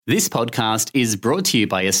This podcast is brought to you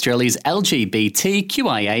by Australia's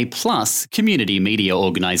LGBTQIA+ community media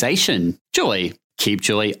organisation, Joy. Keep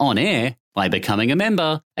Joy on air by becoming a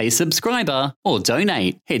member, a subscriber, or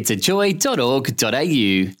donate. Head to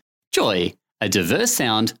joy.org.au. Joy, a diverse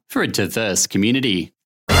sound for a diverse community.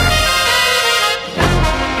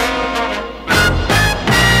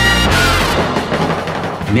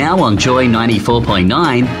 Now on Joy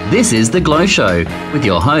 94.9, this is The GLLO Show with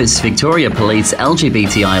your hosts, Victoria Police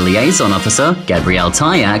LGBTI Liaison Officer Gabrielle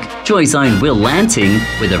Tyack, Joy's own Will Lanting,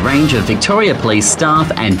 with a range of Victoria Police staff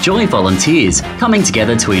and Joy volunteers coming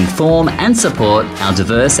together to inform and support our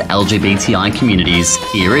diverse LGBTI communities.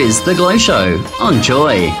 Here is The GLLO Show on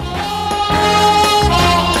Joy.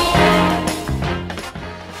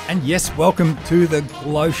 And yes, welcome to The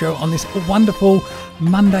GLLO Show on this wonderful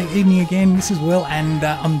Monday evening again. This is Will, and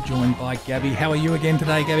I'm joined by Gabby. How are you again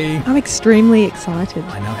today, Gabby? I'm extremely excited.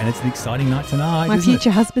 I know, and it's an exciting night tonight. My future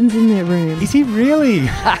husband's in their room. Is he really?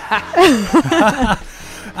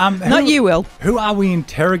 Not you, Will. Who are we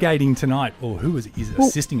interrogating tonight, or who is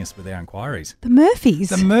assisting us with our inquiries? The Murphys.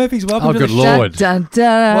 The Murphys. Welcome to the good Lord. Dun, dun,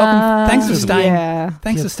 dun. Welcome. Thanks for staying. Yeah.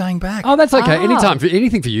 Thanks for staying back. Oh, that's okay. Anytime for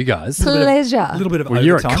anything for you guys. Pleasure. A little bit of Well,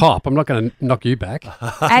 you're a overtime. cop. I'm not going to knock you back.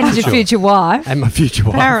 And your future wife. And my future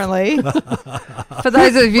wife. Apparently. For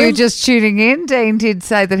those of you just tuning in, Dean did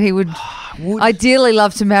say that he would ideally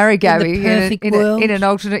love to marry Gabby perfect world. in an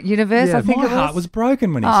alternate universe. Yeah, I think my it was. heart was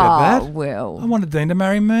broken when he said Oh, that. Well. I wanted Dean to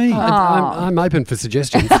marry me. I'm open for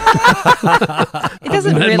suggestions. It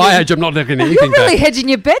doesn't At really. my age, I'm not looking at You're anything really back. hedging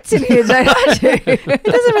your bets in here, Dean, aren't you? It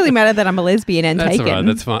doesn't really matter that I'm a lesbian and That's taken. all right.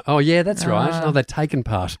 That's fine. Oh, yeah, that's right. Oh, that taken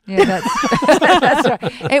part. Yeah, that's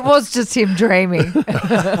right. It was just him dreaming.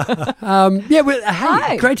 Yeah, well, hey,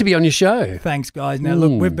 Hi. great to be on your show. Thanks, guys. Now,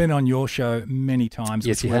 look, we've been on your show many times,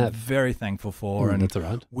 Yes, which you we're have. very thankful for, and That's all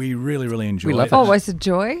right. we really, really enjoy We love it. it. Always a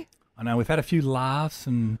joy. I know we've had a few laughs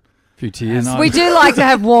and A few tears. And We do like to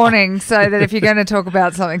have warnings so that if you're going to talk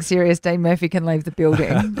about something serious, Dean Murphy can leave the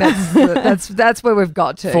building. That's where we've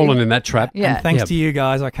got to. Fallen in that trap. Yeah. and thanks Yeah. to you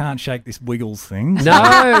guys, I can't shake this Wiggles thing.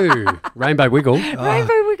 No. Rainbow Wiggle.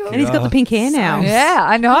 Rainbow Wiggle. And he's got the pink hair now. Yeah,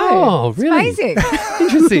 I know. Oh, It's really? amazing.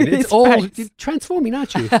 Interesting. It's His all face. you're transforming,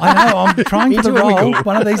 aren't you? I know, I'm trying for the Into a role. Wiggle.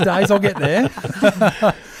 One of these days I'll get there.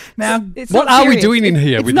 Now, It's What not are we serious. doing in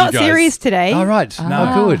here It's with not you guys? serious today. All right.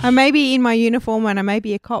 Ah. Oh, good. I may be in my uniform and I may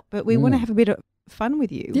be a cop, but we want to have a bit of fun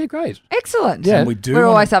with you. Yeah, great. Excellent. Yeah. and we do We're wanna-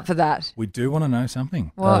 always up for that. we do want to know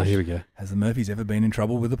something. Oh, What? here we go. Has the Murphys ever been in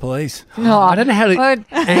trouble with the police? No, I don't know how to Well,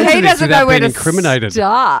 answer he this doesn't without know where being to incriminated.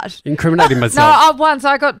 start. Incriminating No, myself. once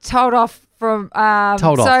I got told off from.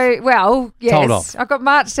 Told off. So, well, yes. Told off. I got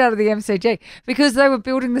marched out of the MCG because they were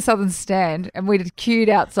building the Southern Stand and we'd queued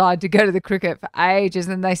outside to go to the cricket for ages.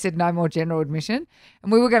 And then they said no more general admission.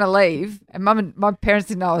 And we were going to leave. And my parents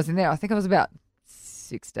didn't know I was in there. I think I was about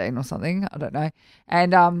 16 or something. I don't know.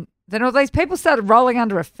 And then all these people started rolling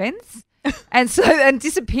under a fence. and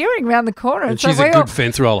disappearing around the corner. And so she's we a all- good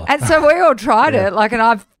fence roller. And so we all tried Yeah. it, and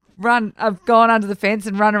I've gone under the fence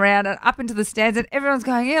and run around and up into the stands, and everyone's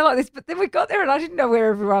going, yeah, like this. But then we got there and I didn't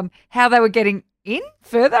know how they were getting in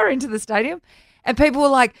further into the stadium. And people were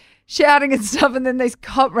like shouting and stuff. And then this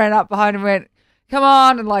cop ran up behind and went, come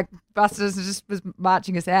on, and like busted us and just was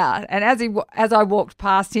marching us out. And as I walked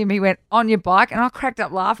past him, he went, on your bike. And I cracked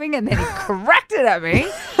up laughing, and then he cracked it at me.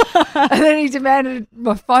 And then he demanded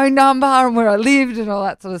my phone number and where I lived and all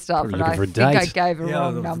that sort of stuff. Probably And I looking think for a I date. gave a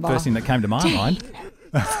wrong the number. first thing that came to my mind.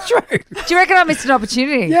 True. Do you reckon I missed an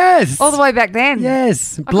opportunity? Yes. All the way back then?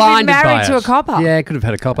 Yes. been Blinded by married to it. a copper. Yeah, could have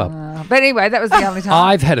had a copper. But anyway, that was the only time.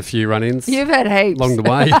 I've had a few run-ins You've had heaps. along the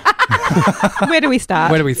way. Where do we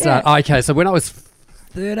start? Where do we start? Okay, so when I was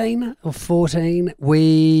 13 or 14,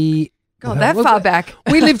 we... God, that Well, far back.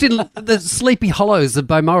 We lived in the sleepy hollows of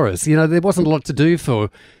Beaumaris. You know, there wasn't a lot to do for,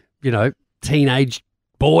 teenage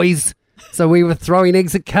boys. So we were throwing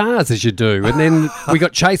eggs at cars, as you do. And then we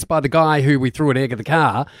got chased by the guy who we threw an egg at the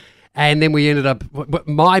car. And then we ended up,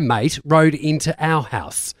 my mate rode into our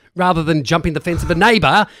house. Rather than jumping the fence of a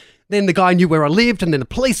neighbour, then the guy knew where I lived, and then the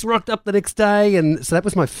police rocked up the next day. And so that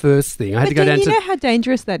was my first thing. I had But to go then down you to... know how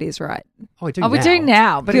dangerous that is, right? Oh, I do Oh, we do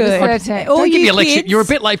now, but it Good. was 13. All Don't give you me a lecture. kids- You're a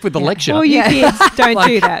bit late with the lecture. All you kids don't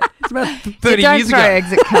do that. It's about 30 Don't years throw ago.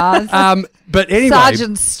 eggs at cars. But anyway...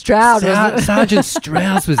 Sergeant Stroud, wasn't it? Sergeant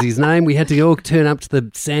Strauss was his name. We had to all turn up to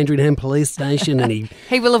the Sandringham police station, and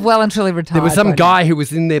He will have well and truly retired. there was some by now. guy who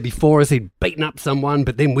was in there before us. He'd beaten up someone,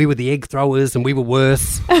 but then we were the egg throwers, and we were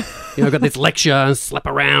worse. Got this lecture and slap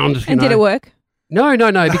around. And did it work? No,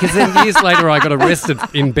 because then years later I got arrested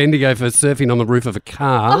in Bendigo for surfing on the roof of a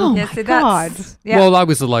car. Oh, Yeah, my see, God. that's yeah. Well, I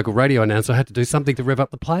was the local radio announcer. I had to do something to rev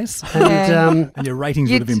up the place. And And your ratings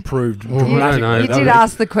You would have improved no, dramatically. no, you that did was-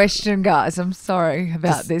 ask the question, guys. I'm sorry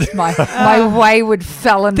about this. My wayward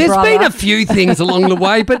felon there's brother. been a few things along the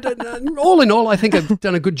way, but all in all, I think I've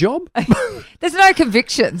done a good job. There's no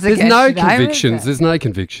convictions. There's against no you, Damon, is convictions. there? There's no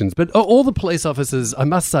convictions. But all the police officers, I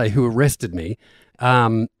must say, who arrested me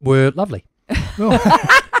were lovely.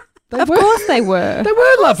 Of course they were. They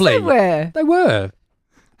were lovely. Where? They were.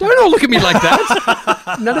 Don't all look at me like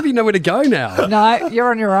that. None of you know where to go now. No, you're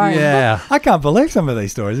on your own. Yeah. I can't believe some of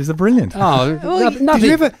these stories. These are brilliant. Oh, nothing. did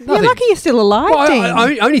you ever- You're nothing. lucky you're still alive, Well,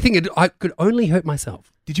 Dean. only thing I could only hurt myself.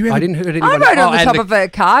 Did you ever? I didn't hurt anyone. I rode on the and top of a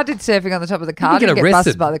car, did surfing on the top of the car, you didn't get get arrested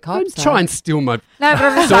busted by the cops. Don't try and steal my No, but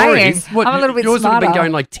I'm just saying, stories. What, I'm a little bit yours smarter. would have been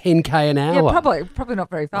going like 10k an hour. Yeah, probably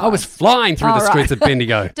not very fast. I was flying through Oh, the right. streets of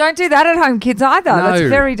Bendigo. Don't do that at home, kids, either. No. That's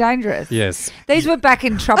very dangerous. Yes. These were back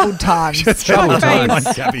in troubled times. Trouble times.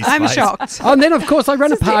 On Gabby's I'm face. shocked. Oh, and then of course I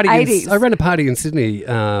ran a This is the party. 80s. I ran a party in Sydney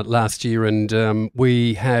last year, and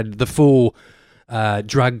we had the full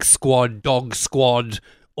drug squad, dog squad,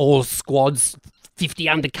 all squads, 50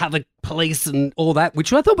 undercover police, and all that,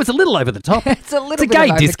 which I thought was a little over the top. It's a little It's a bit gay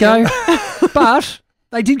of disco, overkill. but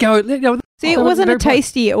they did go. You know, See, it they were wasn't a very proud.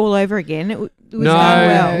 tasty all over again. It was No, going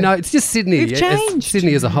well. no, it's just Sydney. We've It's changed.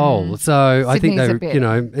 Sydney as a whole. So I think Sydney's a they, bit- you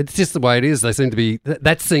know, it's just the way it is. They seem to be.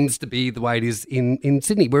 That seems to be the way it is in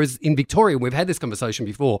Sydney. Whereas in Victoria, we've had this conversation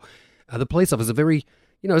before. The police officers are very,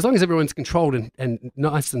 you know, as long as everyone's controlled and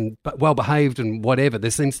nice and well behaved and whatever,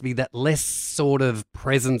 there seems to be that less sort of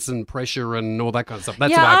presence and pressure and all that kind of stuff.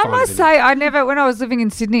 That's yeah, the way I I find must it. say, when I was living in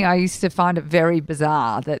Sydney, I used to find it very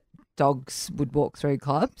bizarre that dogs would walk through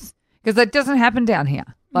clubs because that doesn't happen down here.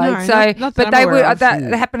 No, so, not that but I'm they aware would. of. That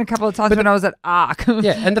happened a couple of times when I was at ARC.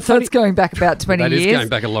 Yeah, and the so funny- it's going back about 20 That years. is going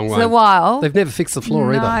back a long way. It's a while. They've never fixed the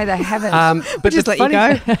floor no, either. they haven't. But just the let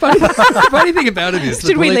you funny, funny thing about it is, the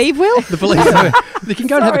Should we police- leave, Will? The police, they can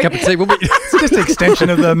go and have a cup of tea. Well, It's just an extension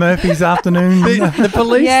of the Murphy's afternoon. the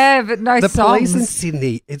police, yeah, but no the police in songs.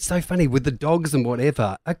 Sydney, it's so funny with the dogs and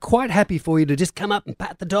whatever, are quite happy for you to just come up and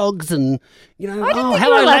pat the dogs and, you know, I didn't oh, think you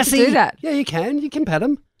hello, were allowed to lassie. do that. Yeah, you can pat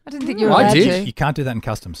them. I didn't think you were I allowed did. to. You can't do that in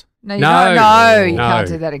customs. No, you No, can't. no. Can't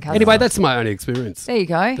do that in customs. Anyway, that's my only experience. there you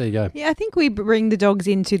go. There you go. Yeah, I think we bring the dogs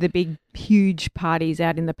into the big, huge parties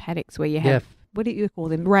out in the paddocks where you have, what do you call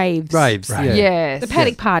them? Raves. Raves. Right. Yeah. Yes. The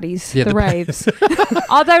paddock parties, Yeah, the the- raves.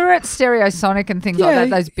 Oh, they were at Stereosonic and things like that,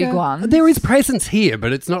 those big yeah. ones. There is presence here,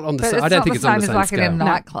 but it's not on the but same. it's I don't not think the it's on same the as same like scale. in a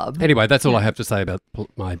nightclub. Anyway, that's all I have to say about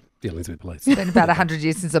my dealings with police. It's been about 100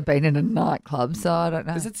 years since I've been in a nightclub, so I don't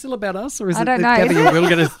know. Is it still about us, or is I it don't that know. Gabby and Will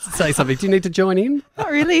going to say something? Do you need to join in?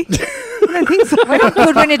 Not really. I don't think so. We're not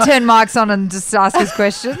good when you turn mics on and just ask us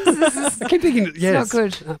questions. This is I keep thinking, yes. not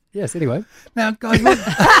good. Yes, anyway. Now, guys, what,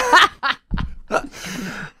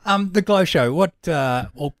 the GLLO Show,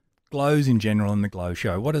 or GLLOs in general and the GLLO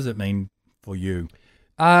Show, what does it mean for you?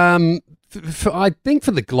 I think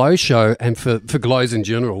for the GLLO Show and for GLLOs in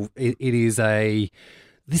general, it is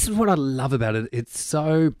this is what I love about it. It's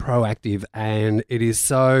so proactive and it's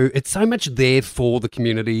so much there for the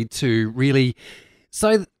community to really,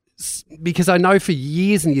 because I know for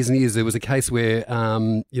years and years and years there was a case where,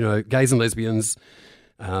 gays and lesbians,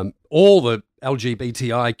 all the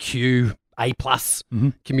LGBTIQ A+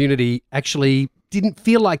 community actually didn't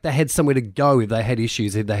feel like they had somewhere to go if they had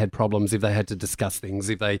issues, if they had problems, if they had to discuss things,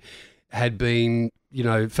 if they had been,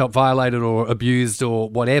 felt violated or abused or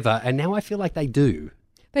whatever. And now I feel like they do.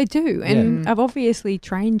 They do. And I've obviously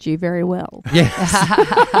trained you very well. Yes.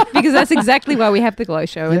 Because that's exactly why we have the GLLO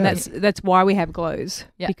Show, and Yeah. that's why we have GLLOs.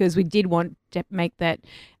 Yeah. Because we did want to make that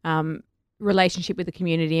relationship with the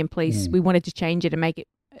community and police. We wanted to change it and make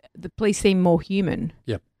the police seem more human.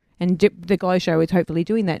 Yep. And the GLLO Show is hopefully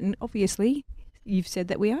doing that. And obviously, you've said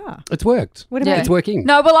that we are. It's worked. What about Yeah. It's working.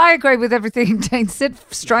 No, well, I agree with everything Dean said.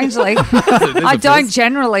 Strangely, I don't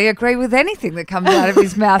generally agree with anything that comes out of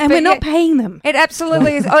his mouth. And but we're not yeah, paying them. It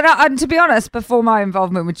absolutely is. Oh, no, and to be honest, before my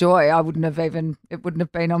involvement with Joy, it wouldn't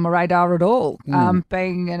have been on my radar at all.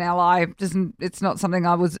 Being an ally it's not something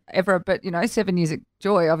I was ever, but 7 years at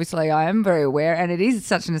Joy, obviously I am very aware, and it is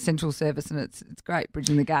such an essential service, and it's great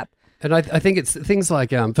bridging the gap. And I think it's things like,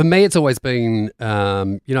 for me, it's always been,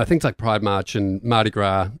 things like Pride March and Mardi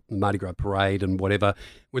Gras Parade and whatever.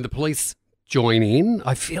 When the police join in,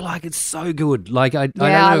 I feel like it's so good. Like, I don't know,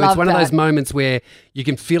 I it's love one of those that. moments where you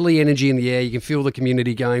can feel the energy in the air, you can feel the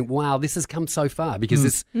community going, wow, this has come so far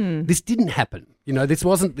because this didn't happen. This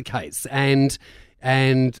wasn't the case. And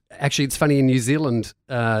actually, it's funny in New Zealand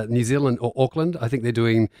or Auckland, I think they're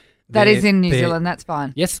doing That is They're- in New they're- Zealand. That's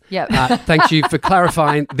fine. Yes. Yep. Thank you for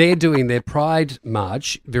clarifying. They're doing their Pride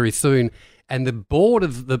March very soon, and the board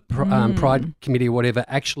of the Pride Committee or whatever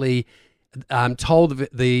actually told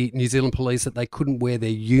the New Zealand police that they couldn't wear their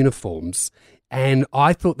uniforms. And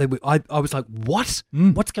I thought they were. I was like, "What?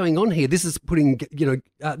 What's going on here? This is putting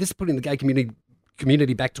the gay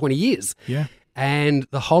community back 20 years." Yeah. And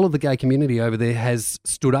the whole of the gay community over there has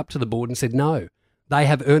stood up to the board and said, "No, they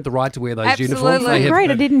have earned the right to wear those uniforms." Absolutely. They have, Great,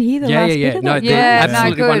 I didn't hear the last bit of No, that. they're Yeah, no,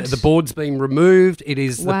 absolutely good. the board's being removed. It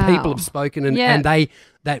is the people Wow. have spoken, and, Yeah. and they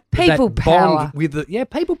that People that power. bond with the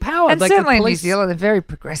people power. And Like the certainly in New police- Zealand, they're very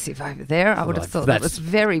progressive over there. I would have thought that that's- was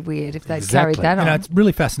very weird if they'd Exactly. carried that on. It's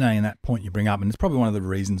really fascinating, that point you bring up, and it's probably one of the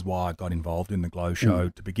reasons why I got involved in the GLLO Show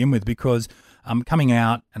to begin with, because coming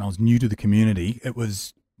out and I was new to the community, there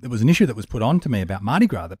was an issue that was put on to me about Mardi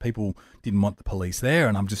Gras, that people didn't want the police there,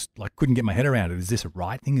 and I'm just like couldn't get my head around it. Is this a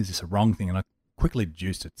right thing? Is this a wrong thing? And I quickly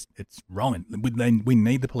deduced it's wrong. We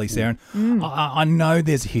need the police there, and I know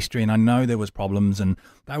there's a history, and I know there was problems, and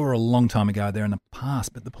they were a long time ago there in the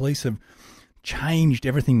past, but the police have changed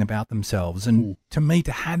everything about themselves. And to me,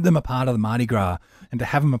 to have them a part of the Mardi Gras and to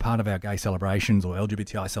have them a part of our gay celebrations or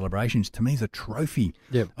LGBTI celebrations, to me is a trophy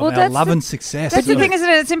Yep. of Well, our that's love the- and success. That's the thing, isn't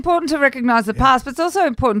it? It's important to recognise the past, but it's also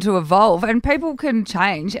important to evolve, and people can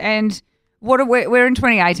change. And we're in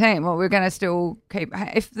 2018. Well, we're going to still keep.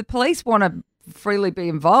 If the police want to freely be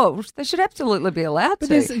involved, they should absolutely be allowed to,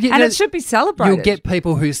 there's- you and know, it should be celebrated. You'll get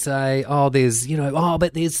people who say, but there's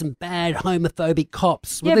some bad homophobic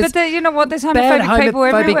cops. Well, yeah, but you know what? There's bad homophobic people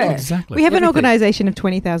homophobic- everywhere. Exactly. We have an Everything. organisation of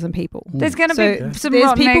 20,000 people. There's going to So be some there's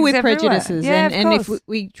rotten people eggs with everywhere. prejudices, Yeah, and of if course.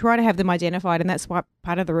 we try to have them identified, and that's why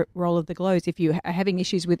part of the role of the GLLO is if you are having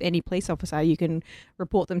issues with any police officer, you can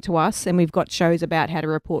report them to us, and we've got shows about how to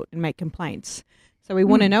report and make complaints. So we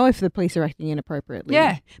want to know if the police are acting inappropriately.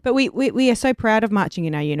 Yeah. But we are so proud of marching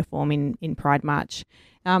in our uniform in Pride March.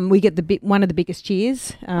 We get one of the biggest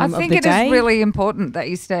cheers I of think the it day. is really important that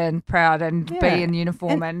you stand proud and be Yeah. in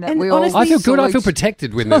uniform, and that And we all honestly- I feel good. I feel salute-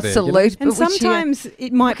 protected when they're there. you know? salute, And but we cheer. sometimes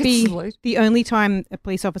it might Look at be salute. the only time a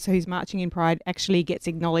police officer who's marching in Pride actually gets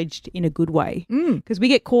acknowledged in a good way. Because we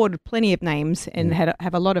get called plenty of names and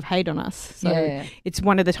have a lot of hate on us. So Yeah. it's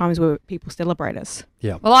one of the times where people celebrate us.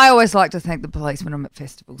 Yeah. Well, I always like to thank the police when I'm at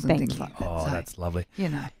festivals and Thank things you. like that. Oh, So, that's lovely. you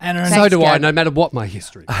know. Anna and, So Thanks, do I, Gab. no matter what my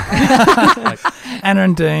history. Anna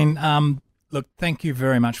and Dean, look, thank you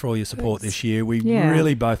very much for all your support this year. We Yeah.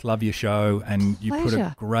 really both love your show, and you put a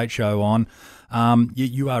Pleasure. great show on.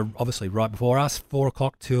 You are obviously right before us, 4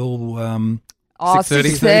 o'clock till... Oh,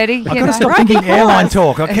 6:30. 6:30. I've got to stop thinking airline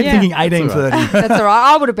talk. I kept Yeah. thinking 18:30. That's all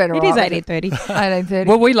right. I would have been all It right. is with 18:30. 18:30.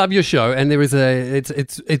 Well, we love your show, and there is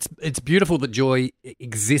it's beautiful that Joy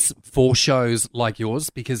exists for shows like yours,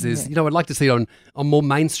 because there's I'd like to see it on more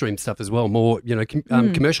mainstream stuff as well, more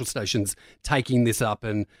commercial stations taking this up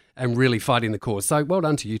and really fighting the cause. So well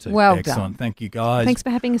done to you two. Well done. Excellent. Thank you, guys. Thanks for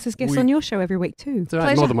having us as guests on your show every week too. It's all right,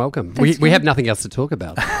 Pleasure. more than welcome. Thanks, We Kim. have nothing else to talk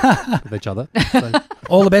about with each other. So,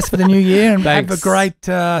 All the best for the new year, and have a Thanks. great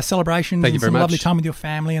celebration. Thank you and very some much. lovely time with your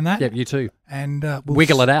family and that. yeah, you too. And we'll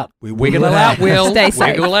Wiggle it out. We Wiggle it out, Will. Stay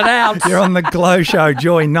safe. Wiggle it out. You're on the GLLO Show,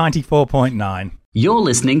 Joy 94.9. You're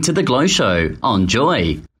listening to The GLLO Show on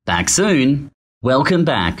Joy. Back soon. Welcome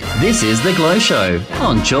back. This is The GLLO Show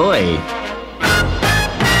on Joy.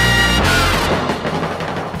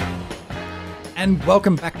 And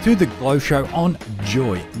welcome back to the GLLO Show on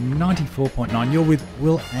Joy 94.9. You're with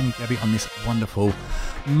Will and Gabby on this wonderful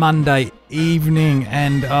Monday evening,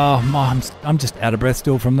 and I'm just out of breath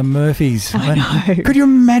still from the Murphys. I know. Could you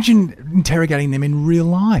imagine interrogating them in real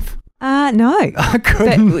life? No. I But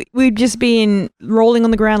couldn't. we'd just been rolling on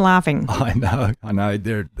the ground laughing. I know.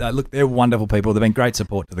 They're wonderful people. They've been great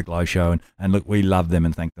support to the GLLO Show, and look, we love them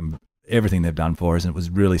and thank them everything they've done for us, and it was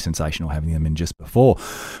really sensational having them in just before.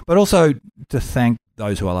 But also to thank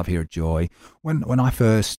those who I love here at Joy. When I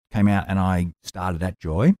first came out and I started at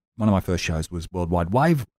Joy, one of my first shows was Worldwide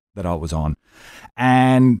Wave that I was on,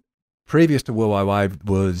 and previous to Worldwide Wave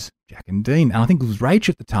was Jack and Dean, and I think it was Rach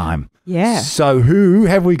at the time. Yeah. So who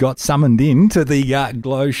have we got summoned in to the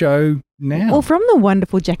GLLO Show now? Well, from the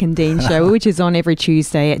wonderful Jack and Dean show, which is on every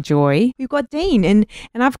Tuesday at Joy, we've got Dean. And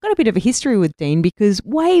I've got a bit of a history with Dean because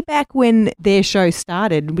way back when their show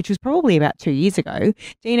started, which was probably about 2 years ago,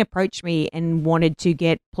 Dean approached me and wanted to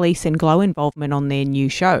get police and GLLO involvement on their new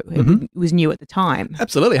show. It was new at the time.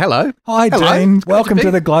 Absolutely. Hello. Hi, Hello. Dean. Great Welcome be-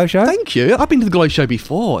 to the GLLO Show. Thank you. I've been to the GLLO Show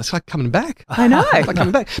before. It's like coming back. I know. It's like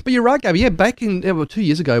coming back. But you're right, Gabby. Yeah, back in 2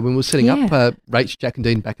 years ago when we were setting up Rach, Jack and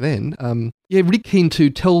Dean back then, really keen to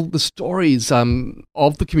tell the stories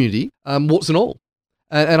of the community, warts and all.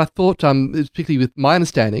 And I thought, particularly with my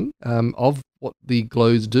understanding of what the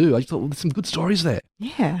GLLOs do, I just thought, well, there's some good stories there.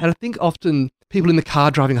 Yeah. And I think often people in the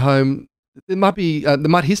car driving home, they might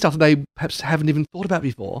hear stuff that they perhaps haven't even thought about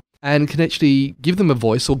before, and can actually give them a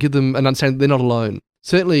voice or give them an understanding that they're not alone.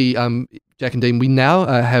 Certainly, Jack and Dean, we now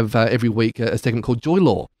have every week a segment called Joy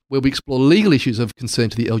Law, where we explore legal issues of concern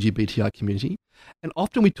to the LGBTI community. And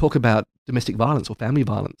often we talk about domestic violence or family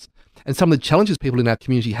violence and some of the challenges people in our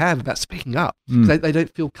community have about speaking up. They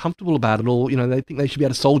don't feel comfortable about it, or they think they should be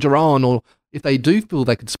able to soldier on, or if they do feel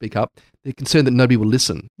they could speak up, they're concerned that nobody will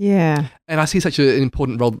listen. Yeah. And I see such an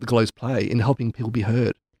important role that the GLLOs play in helping people be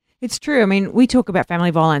heard. It's true. I mean, we talk about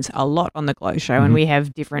family violence a lot on the GLLO Show, and we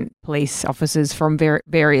have different police officers from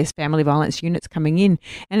various family violence units coming in.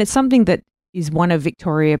 And it's something that is one of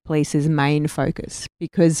Victoria Police's main focus,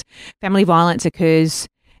 because family violence occurs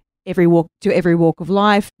every walk of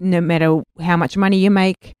life, no matter how much money you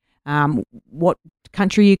make, what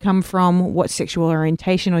country you come from, what sexual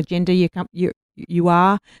orientation or gender you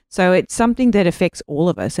are. So it's something that affects all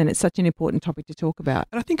of us, and it's such an important topic to talk about.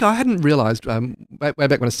 And I think I hadn't realised, way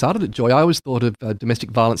back when I started at Joy, I always thought of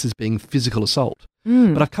domestic violence as being physical assault.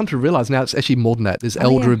 But I've come to realise now it's actually more than that. There's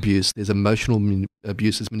elder abuse, there's emotional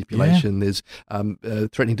abuse, there's manipulation, there's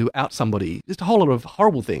threatening to out somebody, just a whole lot of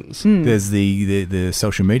horrible things. There's the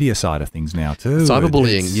social media side of things now too.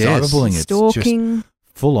 Cyberbullying, yes. Cyberbullying, Stalking. it's just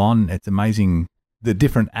full on. It's amazing the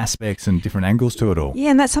different aspects and different angles to it all.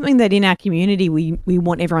 Yeah, and that's something that in our community we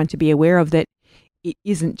want everyone to be aware of, that it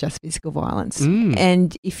isn't just physical violence.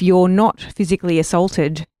 And if you're not physically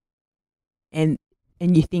assaulted and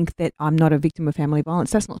you think that I'm not a victim of family violence,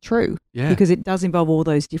 that's not true. Yeah. Because it does involve all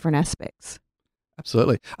those different aspects.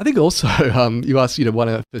 Absolutely. I think also, you asked, when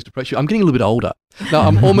I first approached you, I'm getting a little bit older. Now,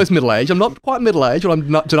 I'm almost middle-aged. I'm not quite middle-aged, but I'm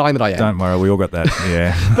not denying that I am. Don't worry, we all got that,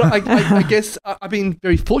 yeah. But I guess I've been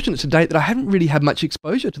very fortunate to date that I haven't really had much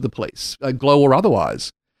exposure to the police, GLLO or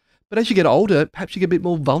otherwise. But as you get older, perhaps you get a bit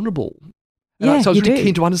more vulnerable. So I was really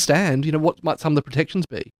keen to understand, what might some of the protections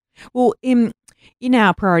be. Well, in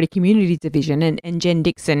our Priority Community Division, and Jen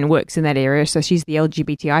Dixon works in that area, so she's the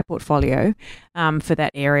LGBTI portfolio for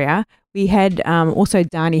that area. We had also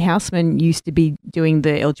Dani Houseman used to be doing the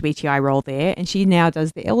LGBTI role there, and she now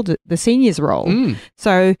does the seniors role.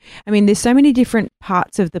 So, I mean, there's so many different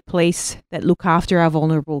parts of the police that look after our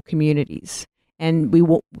vulnerable communities. And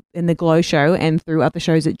in the GLLO Show and through other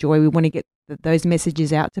shows at Joy, we want to get those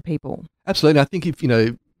messages out to people. Absolutely. I think if,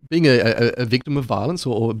 being a victim of violence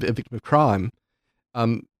or a victim of crime,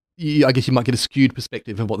 I guess you might get a skewed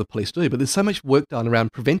perspective of what the police do, but there's so much work done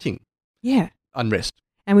around preventing unrest.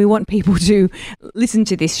 And we want people to listen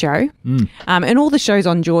to this show and all the shows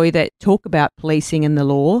on Joy that talk about policing and the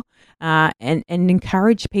law and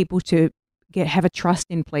encourage people to have a trust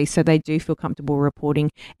in police so they do feel comfortable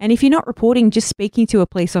reporting. And if you're not reporting, just speaking to a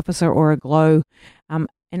police officer or a GLLO and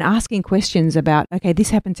asking questions about, okay,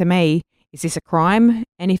 this happened to me. Is this a crime?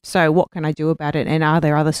 And if so, what can I do about it? And are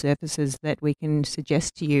there other services that we can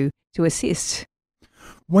suggest to you to assist?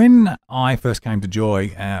 When I first came to Joy,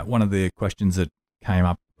 one of the questions that came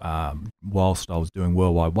up whilst I was doing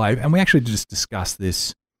Worldwide Wave, and we actually just discussed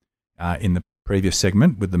this in the previous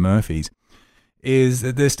segment with the Murphys, is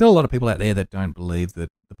that there's still a lot of people out there that don't believe that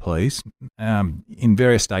the police in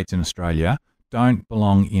various states in Australia don't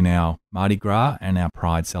belong in our Mardi Gras and our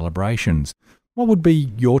Pride celebrations. What would be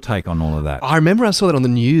your take on all of that? I remember I saw that on the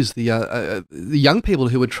news, the young people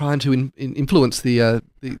who were trying to influence the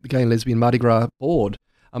Gay and Lesbian Mardi Gras board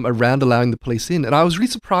around allowing the police in. And I was really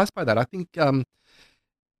surprised by that. I think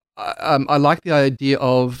I like the idea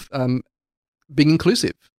of being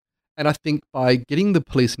inclusive. And I think by getting the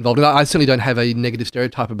police involved, and I certainly don't have a negative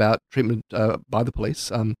stereotype about treatment by the police,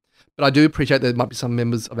 but I do appreciate there might be some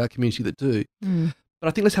members of our community that do. But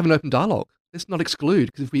I think let's have an open dialogue. Let's not exclude,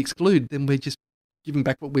 because if we exclude, then we're just giving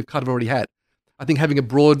back what we've kind of already had. I think having a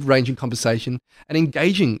broad-ranging conversation and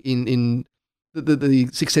engaging in the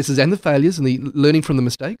successes and the failures and the learning from the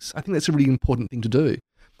mistakes, I think that's a really important thing to do.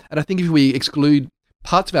 And I think if we exclude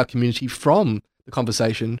parts of our community from the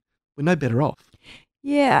conversation, we're no better off.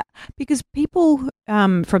 Yeah, because people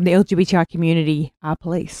from the LGBTI community are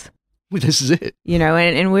police. Well, this is it.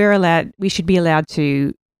 And we should be allowed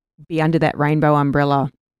to be under that rainbow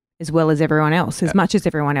umbrella as well as everyone else, as much as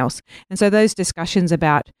everyone else. And so those discussions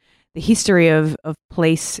about the history of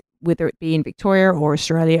police, whether it be in Victoria or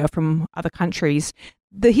Australia or from other countries,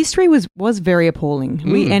 the history was very appalling.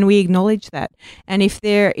 We acknowledge that. And if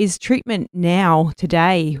there is treatment now,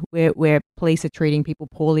 today, where police are treating people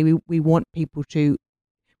poorly, we want people to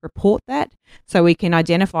report that so we can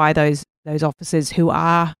identify those officers who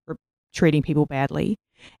are treating people badly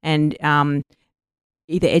and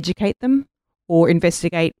either educate them or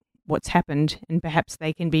investigate what's happened, and perhaps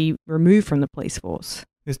they can be removed from the police force.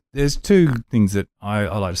 There's two things that I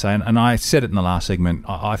like to say, and I said it in the last segment.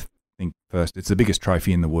 I think first, it's the biggest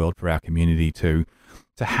trophy in the world for our community to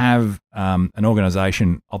have an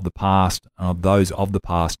organisation of the past, of those of the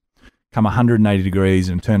past, come 180 degrees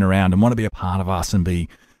and turn around and want to be a part of us and be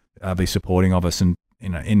supporting of us, and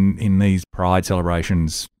in these Pride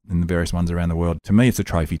celebrations and the various ones around the world. To me, it's a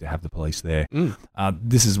trophy to have the police there.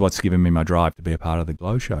 This is what's given me my drive to be a part of the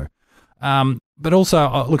GLLO Show. But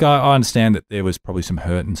also, look, I understand that there was probably some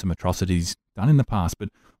hurt and some atrocities done in the past. But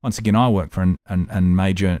once again, I work for a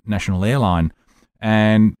major national airline,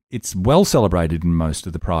 and it's well celebrated in most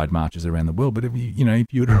of the Pride marches around the world. But if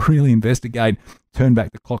you were to really investigate, turn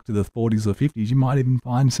back the clock to the 40s or 50s, you might even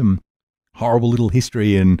find some horrible little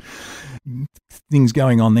history and things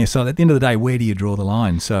going on there. So at the end of the day, where do you draw the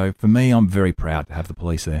line? So for me, I'm very proud to have the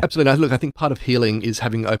police there. Absolutely. Look, I think part of healing is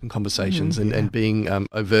having open conversations and being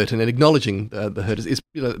overt and acknowledging the hurt. Is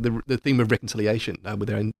the theme of reconciliation with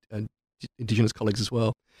our Indigenous colleagues as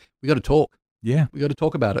well. We got to talk. Yeah. We got to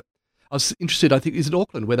talk about it. I was interested, I think, is it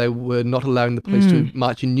Auckland, where they were not allowing the police to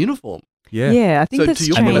march in uniform? Yeah, I think So that's to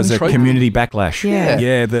your and point, there was a trophy. community backlash.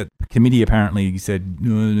 Yeah. The committee apparently said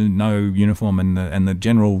no uniform, and the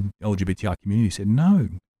general LGBTI community said no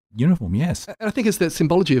uniform. Yes, And I think it's that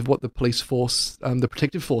symbology of what the police force, the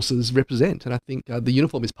protective forces represent. And I think the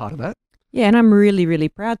uniform is part of that. Yeah, and I'm really, really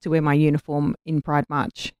proud to wear my uniform in Pride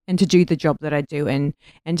March and to do the job that I do, and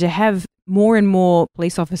to have more and more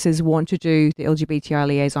police officers want to do the LGBTI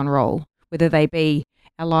liaison role, whether they be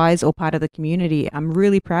allies or part of the community. I'm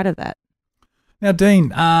really proud of that. Now, Dean,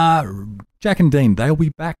 Jack and Dean, they'll be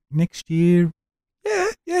back next year. Yeah.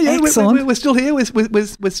 Excellent. We're still here.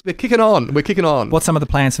 We're kicking on. We're kicking on. What's some of the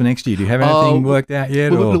plans for next year? Do you have anything worked out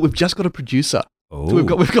yet? Look, we've just got a producer. Oh. So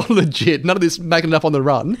we've got legit. None of this making it up on the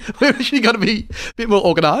run. We've actually got to be a bit more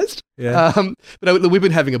organised. Yeah. But we've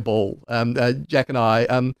been having a ball. Jack and I.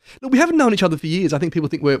 Look, we haven't known each other for years. I think people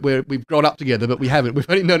think we've grown up together, but we haven't. We've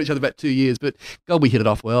only known each other about 2 years. But God, we hit it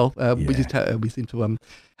off well. We seem to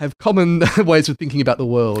have common ways of thinking about the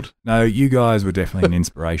world. No, you guys were definitely an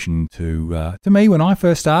inspiration to me when I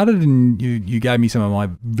first started, and you gave me some of my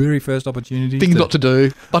very first opportunities. Things not to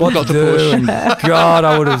do, but what not to do, push. and God,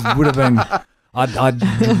 I would have been. I'd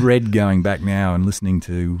dread going back now and listening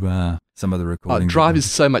to some of the recordings. Drive is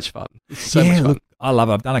so much fun. It's so much fun. Look, I love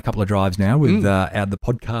it. I've done a couple of drives now with the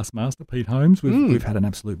podcast master, Pete Holmes. We've had an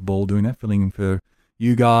absolute ball doing that, filling in for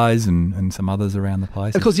you guys and some others around the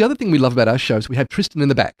place. And of course, the other thing we love about our show is we have Tristan in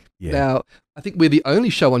the back. Yeah. Now, I think we're the only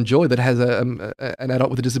show on Joy that has an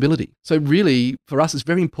adult with a disability. So really, for us, it's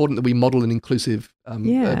very important that we model an inclusive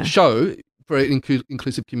show for an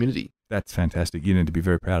inclusive community. That's fantastic. You need to be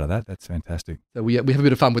very proud of that. That's fantastic. So we have a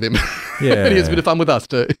bit of fun with him. Yeah. And he has a bit of fun with us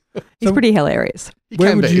too. He's pretty hilarious. He Where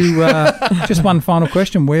can would be. you? Just one final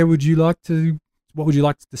question. What would you like to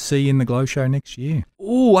see in the GLLO Show next year?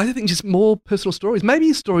 Oh, I think just more personal stories.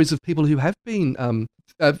 Maybe stories of people who have been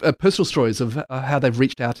personal stories of how they've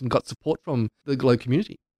reached out and got support from the GLLO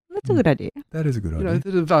community. That's a good idea. That is a good You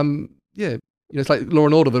idea. know, that have it's like Law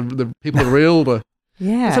and Order. The people are real.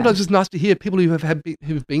 Yeah. Sometimes it's nice to hear people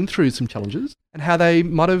who've been through some challenges and how they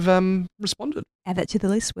might have responded. Add that to the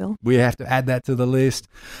list, Will. We have to add that to the list.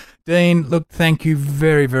 Dean, look, thank you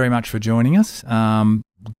very, very much for joining us.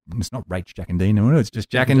 It's not Rach, Jack and Dean, no, it's just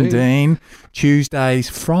Jack and Dean. Tuesdays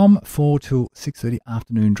from 4 till 6:30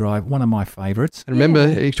 afternoon drive, one of my favourites. And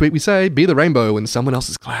remember, each week we say, be the rainbow in someone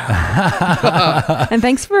else's cloud. And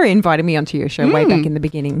thanks for inviting me onto your show way back in the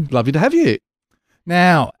beginning. Lovely to have you.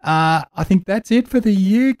 Now, I think that's it for the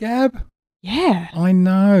year, Gab. Yeah. I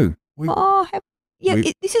know.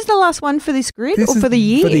 This is the last one for this grid This or is for the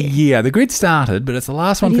year? For the year. The grid started, but it's the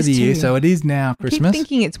last one It for is the year, too. so it is now I keep Christmas.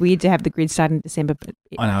 thinking it's weird to have the grid start in December, but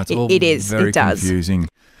I know, it's all it is. very It does. confusing.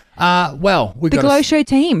 Well, we've The got GLLO Show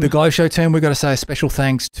team. The GLLO Show team, we've got to say a special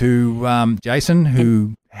thanks to Jason,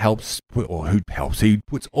 who he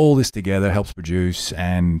puts all this together, helps produce,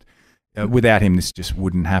 and without him, this just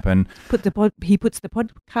wouldn't happen. He puts the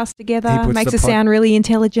podcast He together, puts makes the us sound really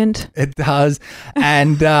intelligent. It does.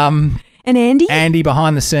 And And Andy? Andy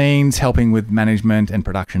behind the scenes, helping with management and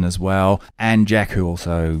production as well. And Jack, who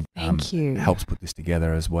also Thank you. helps put this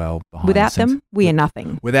together as well. Without them, we are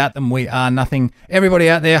nothing. Without them, we are nothing. Everybody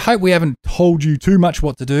out there, hope we haven't told you too much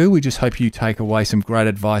what to do. We just hope you take away some great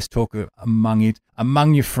advice, talk among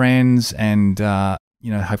your friends, and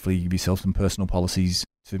hopefully give yourself some personal policies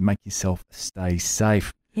to make yourself stay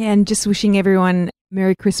safe. Yeah, and just wishing everyone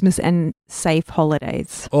Merry Christmas and safe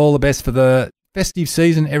holidays. All the best for the festive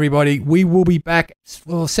season, everybody. We will be back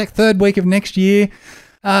for third week of next year.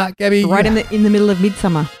 Gabby, Right in the middle of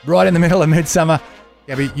midsummer. right in the middle of midsummer.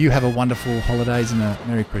 Gabby, you have a wonderful holidays and a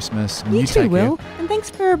Merry Christmas. And You too, take Will. care. And thanks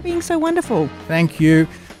for being so wonderful. Thank you.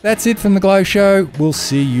 That's it from The GLLO Show. We'll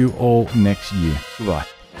see you all next year. Goodbye.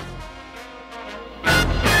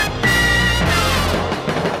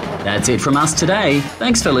 That's it from us today.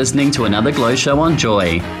 Thanks for listening to another GLLO Show on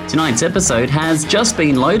Joy. Tonight's episode has just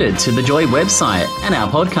been loaded to the Joy website and our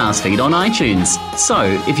podcast feed on iTunes. So,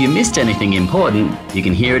 if you missed anything important, you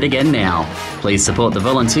can hear it again now. Please support the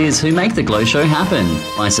volunteers who make the GLLO Show happen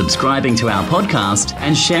by subscribing to our podcast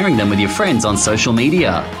and sharing them with your friends on social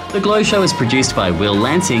media. The GLLO Show is produced by Will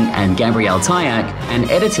Lanting and Gabrielle Tyak and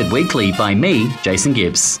edited weekly by me, Jason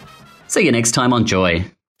Gibbs. See you next time on Joy.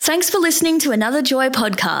 Thanks for listening to another Joy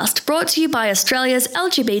podcast brought to you by Australia's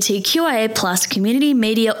LGBTQIA+ community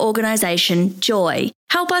media organisation, Joy.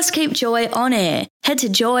 Help us keep Joy on air. Head to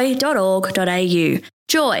joy.org.au.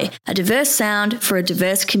 Joy, a diverse sound for a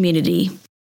diverse community.